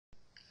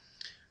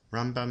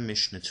Rambam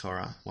Mishneh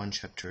Torah, 1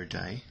 chapter a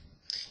day.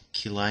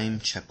 Kilaayim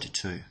chapter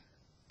 2.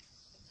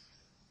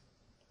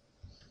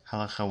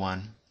 Halacha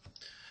 1.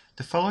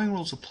 The following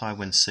rules apply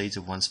when seeds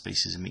of one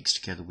species are mixed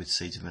together with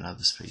seeds of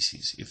another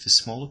species. If the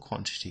smaller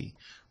quantity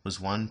was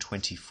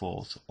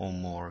 1/24 or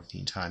more of the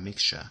entire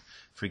mixture,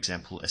 for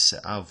example, a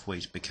se'ah of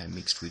wheat became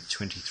mixed with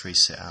 23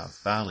 se'ah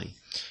of barley,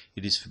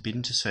 it is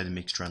forbidden to sow the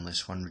mixture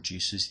unless one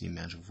reduces the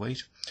amount of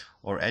wheat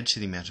or adds to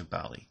the amount of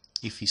barley.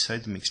 If he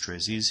sowed the mixture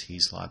as is, he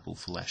is liable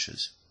for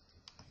lashes.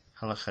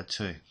 Halacha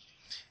 2.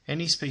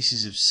 Any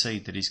species of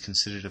seed that is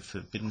considered a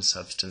forbidden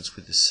substance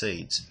with the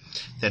seeds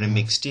that are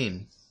mixed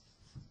in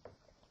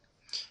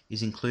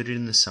is included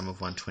in the sum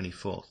of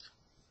 1/24.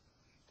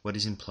 What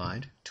is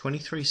implied?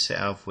 23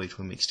 se'ah of wheat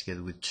were mixed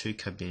together with 2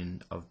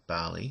 kabin of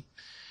barley,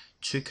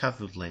 2 kav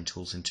of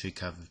lentils, and 2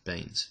 kav of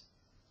beans.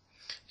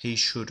 He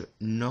should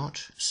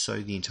not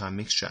sow the entire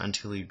mixture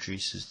until he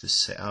reduces the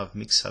se'ah of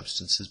mixed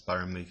substances by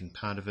removing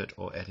part of it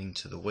or adding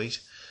to the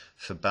wheat,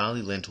 for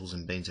barley, lentils,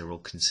 and beans are all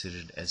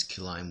considered as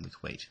kilaayim with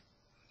wheat.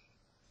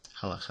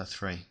 Halacha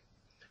 3.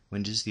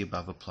 When does the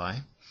above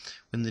apply?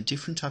 When the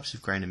different types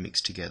of grain are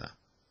mixed together.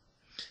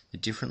 The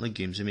different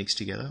legumes are mixed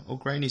together, or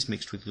grain is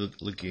mixed with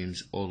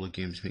legumes, or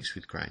legumes mixed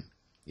with grain.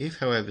 If,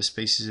 however,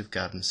 species of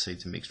garden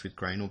seeds are mixed with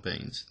grain or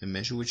beans, the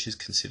measure which is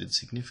considered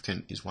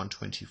significant is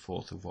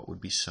 1/24 of what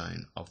would be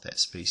sown of that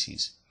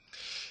species,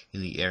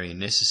 in the area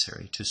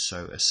necessary to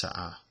sow a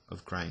se'ah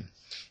of grain.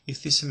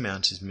 If this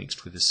amount is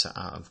mixed with a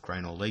se'ah of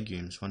grain or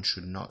legumes, one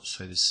should not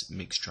sow this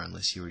mixture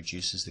unless he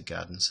reduces the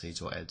garden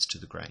seeds or adds to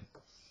the grain.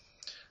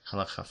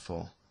 Halacha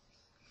 4.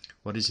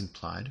 What is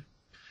implied?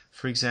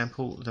 For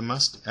example, the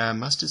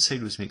mustard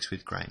seed was mixed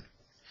with grain.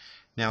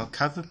 Now a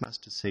kav of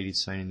mustard seed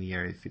is sown in the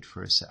area fit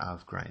for a se'ah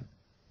of grain.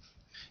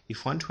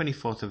 If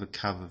 1/24 of a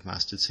kav of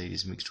mustard seed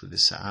is mixed with a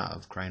se'ah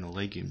of grain or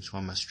legumes,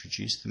 one must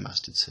reduce the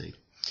mustard seed.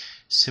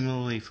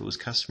 Similarly, if it was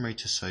customary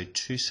to sow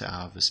 2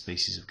 se'ah of a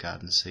species of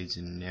garden seeds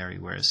in an area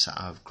where a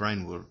se'ah of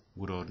grain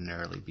would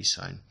ordinarily be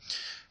sown,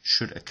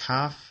 should a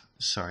half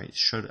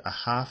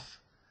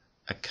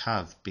a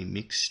kav be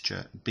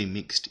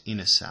mixed in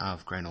a se'ah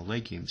of grain or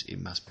legumes, it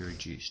must be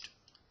reduced.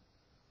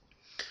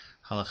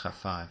 Halacha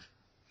 5.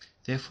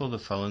 Therefore, the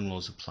following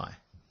laws apply.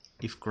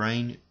 If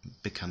grain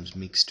becomes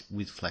mixed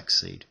with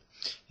flaxseed,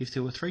 if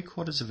there were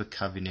 3/4 of a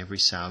kav in every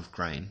se'ah of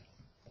grain,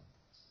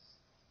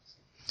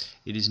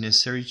 it is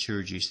necessary to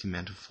reduce the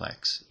amount of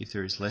flax. If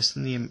there is less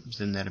than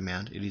that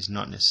amount, it is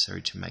not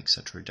necessary to make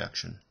such a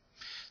reduction.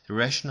 The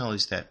rationale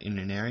is that in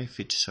an area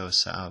fit to sow a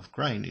se'ah of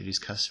grain, it is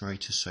customary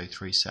to sow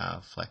 3 se'ah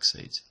of flax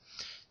seeds.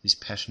 This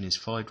pattern is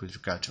followed with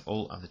regard to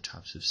all other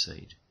types of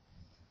seed.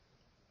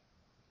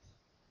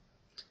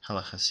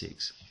 Halacha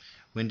 6.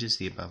 When does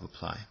the above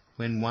apply?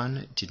 When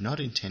one did not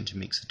intend to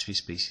mix the 2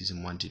 species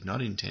and one did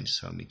not intend to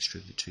sow a mixture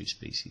of the 2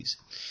 species.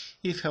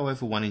 If,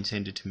 however, one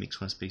intended to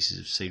mix one species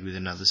of seed with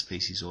another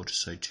species or to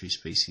sow 2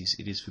 species,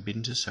 it is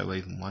forbidden to sow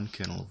even 1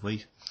 kernel of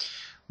wheat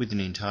with an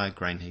entire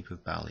grain heap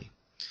of barley.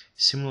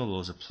 Similar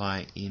laws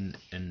apply in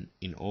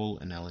all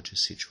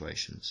analogous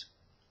situations.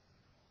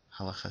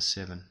 Halacha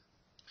 7.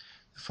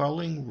 The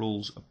following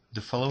rules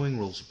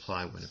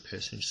apply when a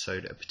person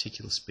sowed a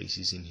particular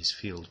species in his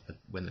field, but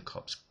when the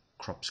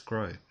crops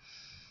grow,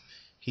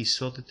 he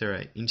saw that there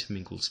are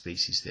intermingled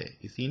species there.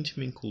 If the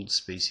intermingled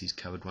species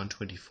covered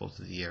 1/24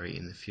 of the area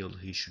in the field,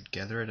 he should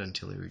gather it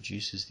until he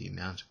reduces the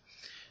amount,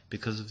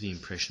 because of the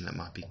impression that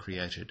might be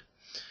created.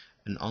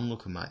 An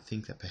onlooker might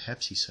think that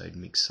perhaps he sowed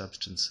mixed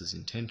substances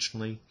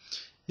intentionally.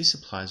 This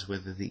applies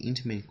whether the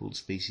intermingled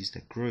species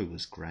that grew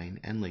was grain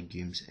and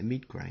legumes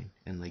amid grain,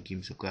 and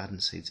legumes or garden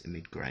seeds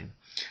amid grain,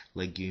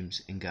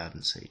 legumes and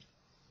garden seed.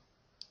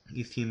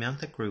 If the amount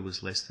that grew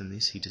was less than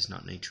this, he does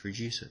not need to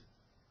reduce it.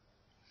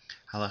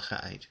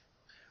 Halacha 8.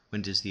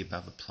 When does the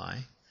above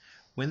apply?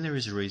 When there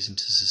is a reason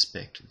to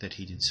suspect that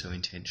he did so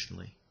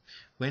intentionally.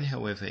 When,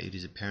 however, it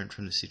is apparent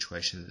from the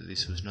situation that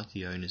this was not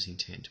the owner's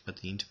intent, but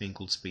the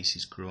intermingled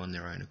species grew on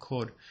their own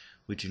accord,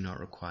 we do not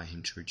require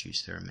him to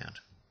reduce their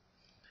amount.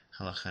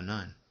 Halacha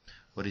 9.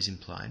 What is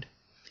implied?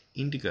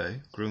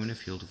 Indigo grew in a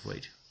field of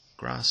wheat.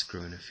 Grass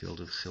grew in a field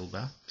of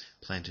chilba,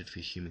 planted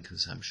for human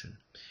consumption.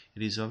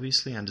 It is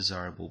obviously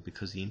undesirable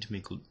because the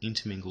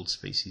intermingled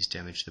species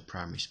damage the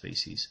primary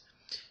species.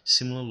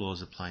 Similar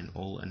laws apply in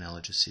all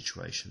analogous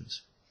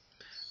situations.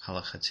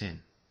 Halacha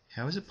 10.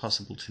 How is it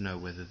possible to know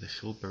whether the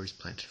chilba is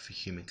planted for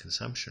human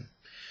consumption?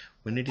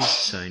 When it is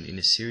sown in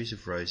a series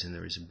of rows and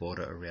there is a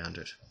border around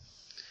it.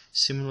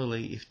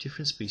 Similarly, if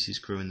different species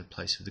grew in the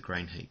place of the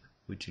grain heap,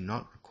 we do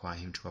not require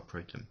him to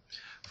uproot them,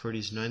 for it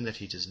is known that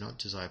he does not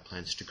desire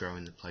plants to grow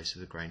in the place of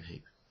the grain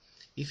heap.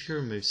 If he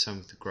removes some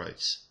of the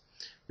growths,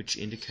 which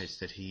indicates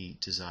that he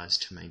desires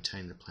to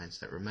maintain the plants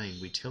that remain,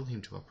 we tell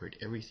him to uproot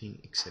everything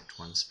except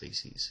one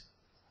species.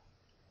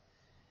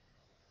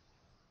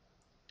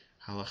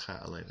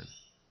 Halacha 11.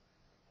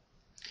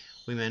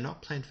 We may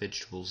not plant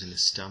vegetables in a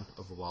stump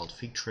of a wild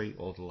fig tree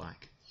or the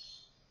like.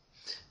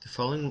 The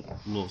following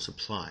laws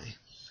apply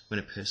when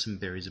a person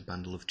buries a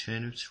bundle of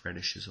turnips,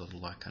 radishes, or the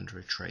like under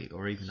a tree,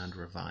 or even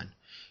under a vine.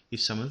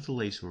 If some of the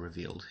leaves were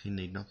revealed, he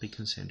need not be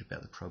concerned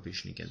about the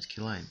prohibition against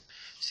Kilaayim,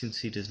 since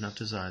he does not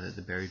desire that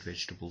the buried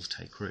vegetables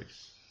take root.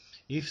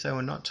 If they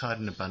were not tied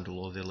in a bundle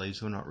or their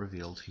leaves were not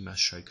revealed, he must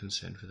show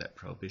concern for that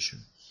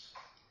prohibition.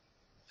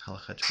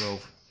 Halakha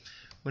 12.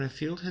 When a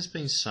field has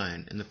been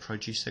sown and the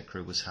produce that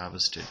grew was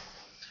harvested,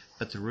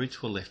 but the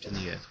roots were left in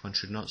the earth, one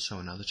should not sow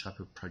another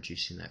type of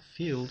produce in that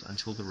field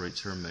until the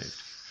roots are removed.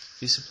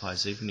 This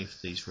applies even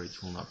if these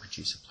roots will not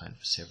produce a plant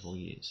for several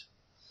years.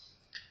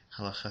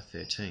 Halakha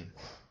 13.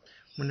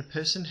 When a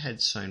person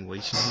had sown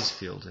wheat in his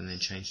field and then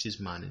changed his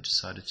mind and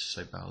decided to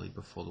sow barley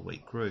before the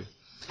wheat grew,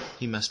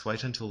 he must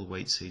wait until the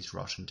wheat seeds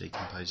rot and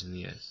decompose in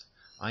the earth,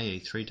 i.e.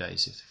 3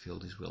 days if the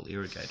field is well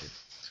irrigated.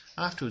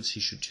 Afterwards he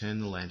should turn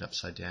the land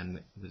upside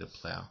down with a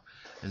plough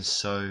and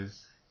sow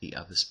the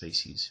other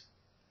species.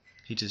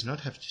 He does not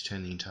have to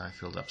turn the entire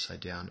field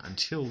upside down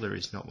until there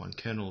is not one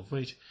kernel of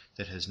wheat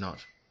that has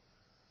not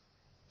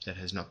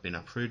been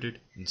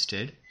uprooted.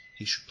 Instead,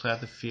 he should plough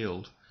the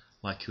field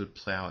like he would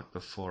plough it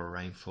before a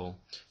rainfall,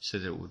 so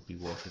that it would be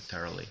watered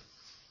thoroughly.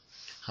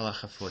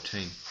 Halakha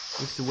 14.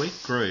 If the wheat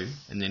grew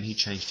and then he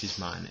changed his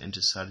mind and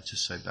decided to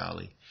sow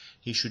barley,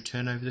 he should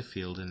turn over the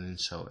field and then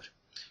sow it.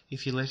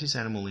 If he let his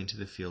animal into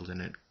the field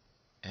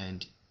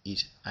and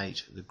it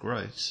ate the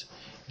growths,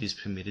 it is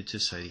permitted to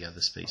sow the other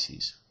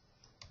species.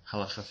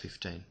 Halakha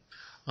 15.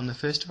 On the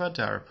first of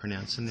Adar, a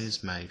pronouncement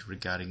is made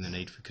regarding the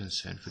need for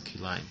concern for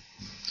Kilaayim.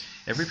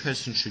 Every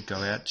person should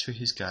go out to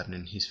his garden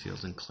and his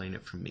field and clean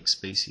it from mixed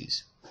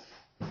species.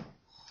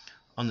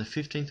 On the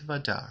 15th of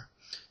Adar,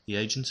 the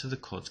agents of the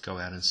courts go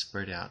out and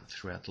spread out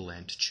throughout the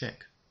land to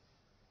check.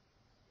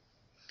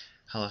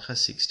 Halakha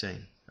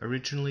 16.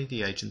 Originally,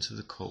 the agents of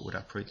the court would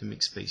uproot the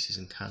mixed species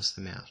and cast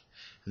them out,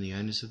 and the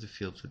owners of the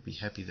fields would be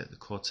happy that the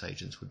court's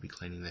agents would be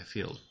cleaning their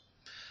field.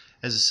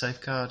 As a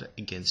safeguard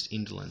against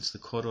indolence, the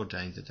court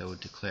ordained that they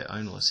would declare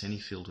ownerless any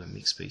field where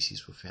mixed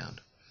species were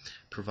found,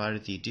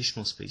 provided the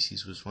additional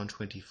species was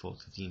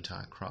 1/24 of the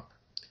entire crop.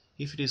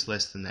 If it is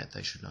less than that,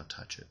 they should not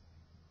touch it.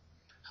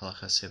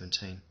 Halakha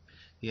 17.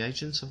 The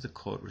agents of the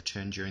court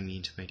return during the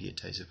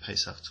intermediate days of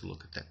Pesach to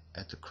look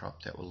at the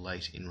crop that were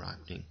late in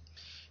ripening.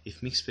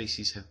 If mixed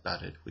species have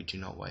budded, we do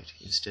not wait.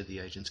 Instead, the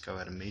agents go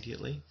out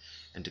immediately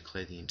and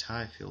declare the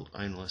entire field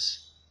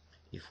ownerless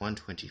if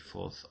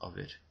 1/24 of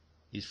it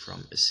is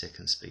from a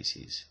second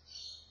species.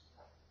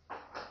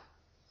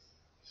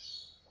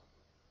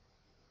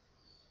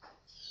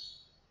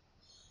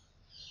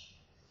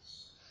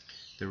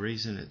 The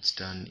reason it's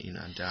done in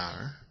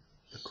Adar,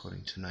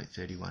 according to note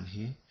 31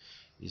 here,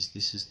 is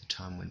this is the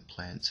time when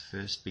plants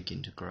first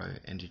begin to grow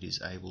and it is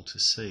able to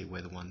see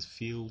whether one's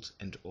fields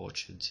and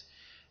orchards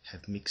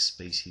have mixed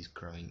species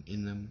growing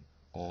in them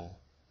or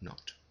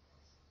not.